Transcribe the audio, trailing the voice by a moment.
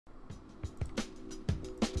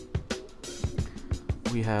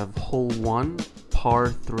we have hole 1, par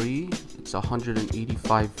 3. It's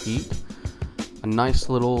 185 feet. A nice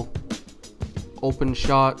little open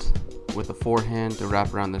shot with a forehand to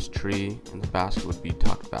wrap around this tree, and the basket would be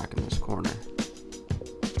tucked back in this corner.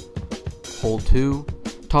 Hole 2,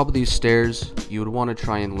 top of these stairs, you would want to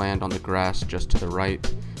try and land on the grass just to the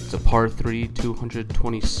right. It's a par 3,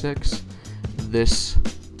 226. This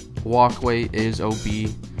walkway is OB,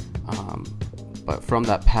 but from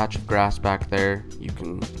that patch of grass back there, you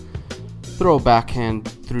can throw a backhand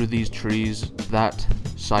through these trees. That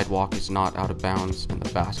sidewalk is not out of bounds, and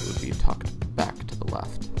the basket would be tucked back to the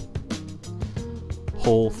left.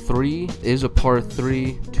 Hole 3 is a par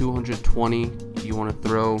 3, 220. You want to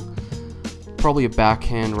throw probably a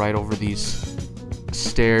backhand right over these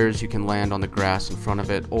stairs. You can land on the grass in front of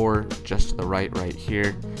it, or just to the right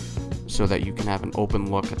here, so that you can have an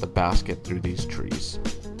open look at the basket through these trees.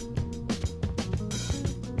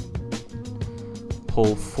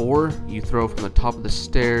 Hole 4, you throw from the top of the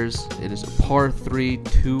stairs. It is a par 3,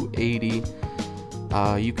 280.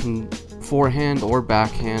 You can forehand or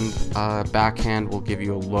backhand. Backhand will give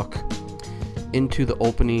you a look into the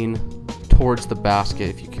opening towards the basket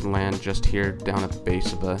if you can land just here down at the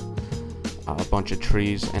base of a bunch of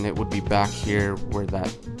trees, and it would be back here where that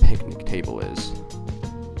picnic table is.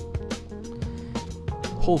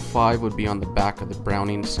 Hole 5 would be on the back of the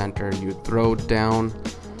Browning Center. You would throw down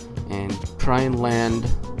and try and land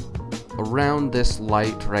around this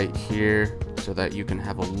light right here so that you can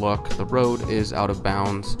have a look. The road is out of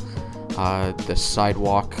bounds. The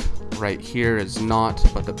sidewalk right here is not,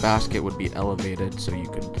 but the basket would be elevated, so you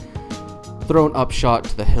could throw an upshot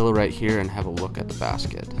to the hill right here and have a look at the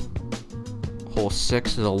basket. Hole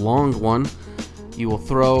 6 is a long one. You will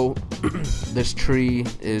throw, this tree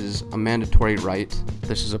is a mandatory right.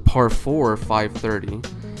 This is a par 4, 530.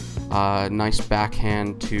 Nice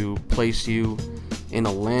backhand to place you in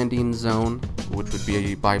a landing zone, which would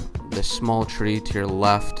be by this small tree to your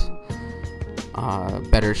left.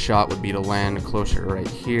 Better shot would be to land closer right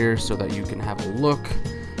here so that you can have a look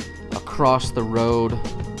across the road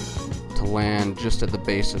to land just at the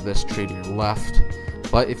base of this tree to your left.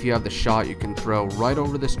 But if you have the shot, you can throw right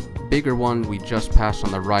over this bigger one we just passed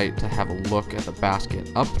on the right to have a look at the basket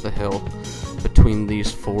up the hill between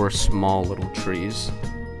these 4 small little trees.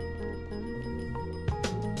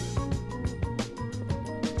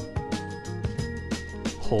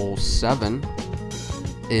 Hole 7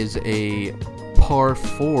 is a par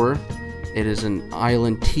 4. It is an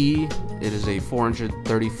island tee. It is a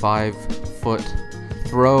 435 foot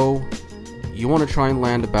throw. You want to try and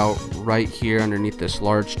land about right here underneath this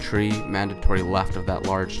large tree, mandatory left of that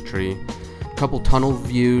large tree. A couple tunnel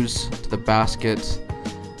views to the basket.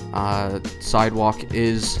 Sidewalk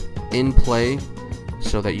is in play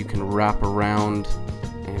so that you can wrap around,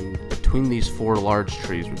 and between these 4 large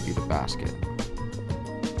trees would be the basket.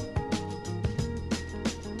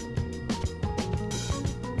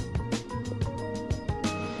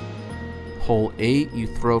 Hole 8, you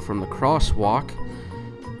throw from the crosswalk.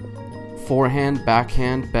 Forehand,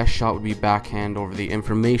 backhand. Best shot would be backhand over the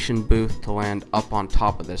information booth to land up on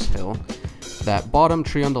top of this hill. That bottom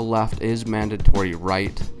tree on the left is mandatory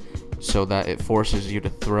right, so that it forces you to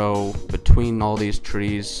throw between all these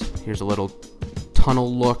trees. Here's a little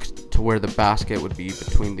tunnel look to where the basket would be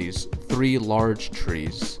between these 3 large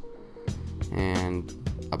trees, and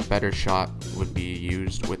a better shot would be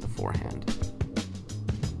used with the forehand.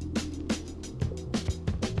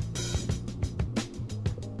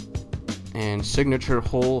 And signature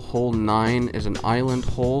hole, hole 9, is an island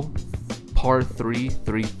hole, par 3,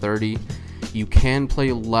 330. You can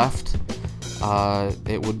play left.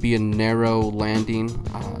 It would be a narrow landing.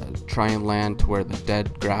 Try and land to where the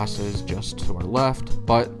dead grass is just to our left,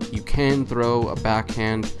 but you can throw a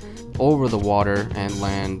backhand over the water and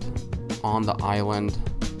land on the island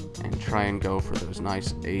and try and go for those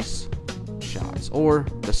nice ace shots, or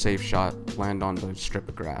the safe shot, land on the strip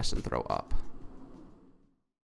of grass and throw up.